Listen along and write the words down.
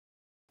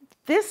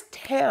This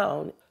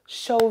town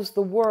shows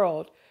the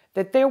world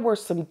that there were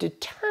some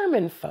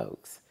determined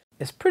folks.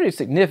 It's pretty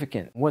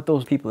significant what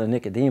those people in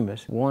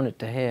Nicodemus wanted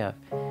to have.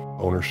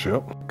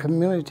 Ownership.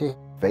 Community.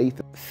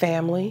 Faith.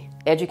 Family.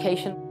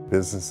 Education.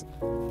 Business.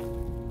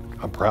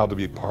 I'm proud to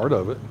be part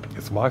of it.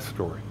 It's my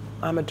story.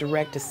 I'm a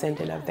direct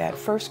descendant of that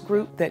first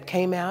group that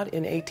came out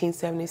in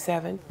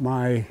 1877.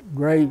 My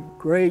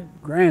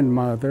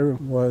great-great-grandmother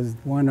was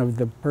one of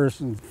the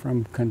persons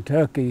from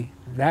Kentucky.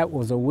 That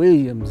was a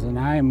Williams, and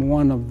I am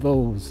one of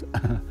those.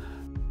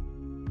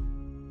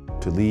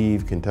 To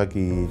leave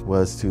Kentucky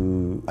was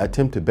to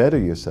attempt to better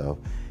yourself.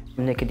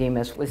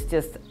 Nicodemus was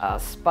just a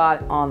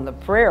spot on the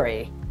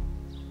prairie.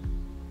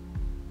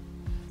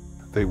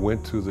 They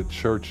went to the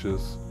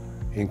churches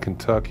in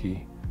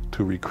Kentucky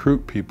to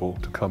recruit people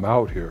to come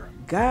out here.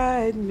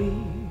 Guide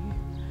me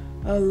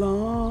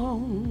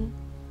along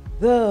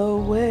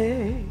the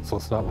way. So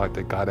it's not like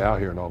they got out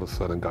here and all of a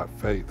sudden got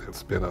faith.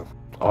 It's been an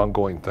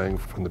ongoing thing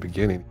from the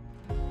beginning.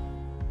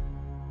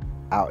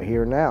 Out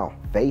here now,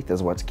 faith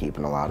is what's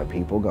keeping a lot of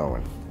people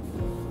going.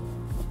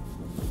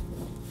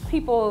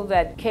 People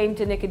that came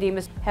to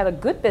Nicodemus had a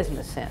good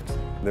business sense.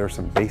 There are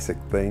some basic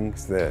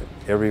things that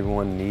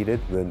everyone needed.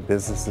 The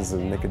businesses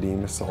in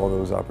Nicodemus saw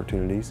those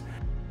opportunities.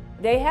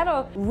 They had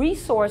a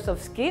resource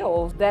of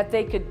skills that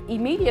they could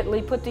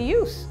immediately put to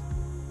use.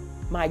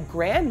 My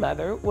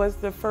grandmother was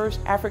the first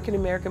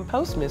African-American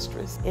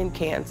postmistress in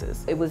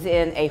Kansas. It was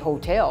in a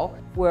hotel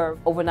where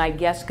overnight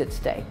guests could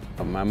stay.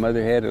 My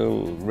mother had a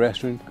little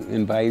restaurant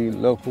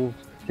inviting locals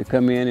to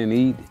come in and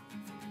eat.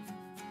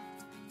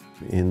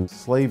 In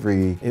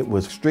slavery, it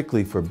was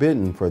strictly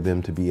forbidden for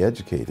them to be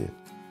educated.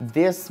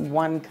 This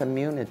one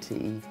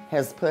community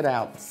has put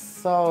out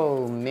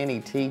so many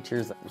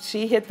teachers.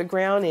 She hit the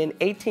ground in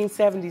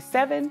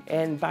 1877,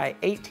 and by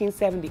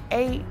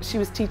 1878, she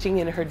was teaching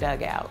in her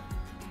dugout.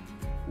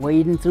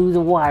 Wading through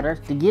the water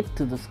to get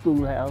to the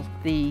schoolhouse.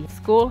 The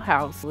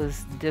schoolhouse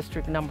was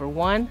District Number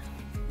 1.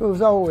 It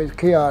was always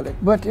chaotic,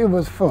 but it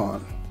was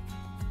fun.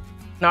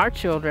 And our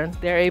children,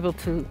 they're able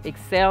to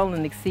excel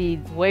and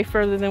exceed way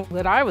further than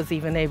what I was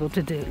even able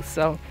to do.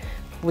 So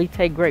we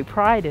take great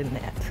pride in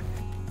that.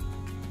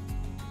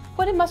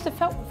 What it must have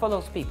felt for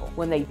those people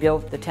when they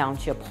built the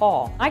township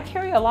hall. I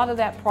carry a lot of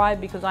that pride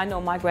because I know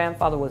my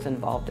grandfather was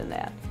involved in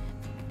that.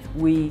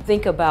 We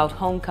think about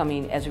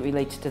homecoming as it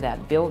relates to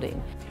that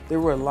building. There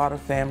were a lot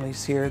of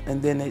families here,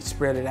 and then they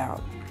spread it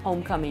out.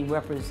 Homecoming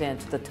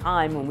represents the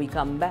time when we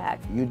come back.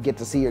 You'd get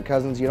to see your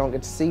cousins you don't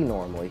get to see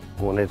normally.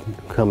 When it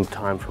come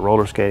time for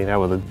roller skating, that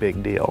was a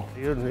big deal.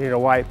 You'd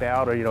wipe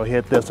out or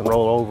hit this and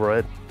roll over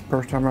it.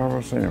 First time I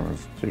ever seen her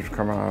was she was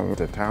coming out of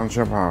the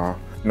township hall,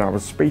 and I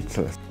was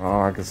speechless.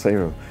 All I could say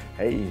was,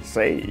 "Hey,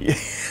 say."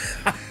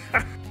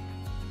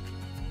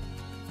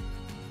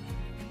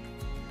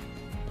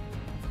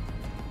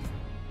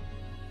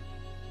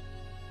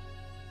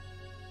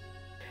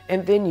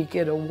 And then you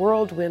get a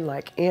whirlwind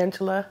like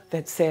Angela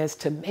that says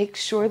to make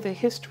sure the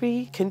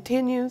history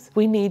continues,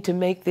 we need to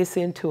make this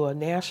into a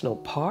national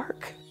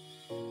park.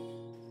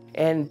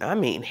 And I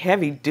mean,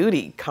 heavy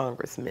duty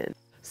congressmen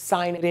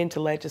sign it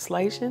into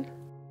legislation.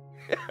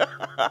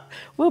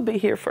 We'll be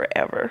here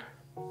forever.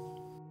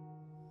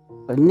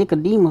 But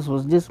Nicodemus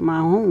was just my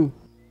home.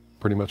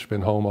 Pretty much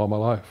been home all my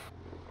life.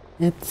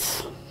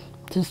 It's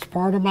just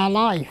part of my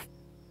life.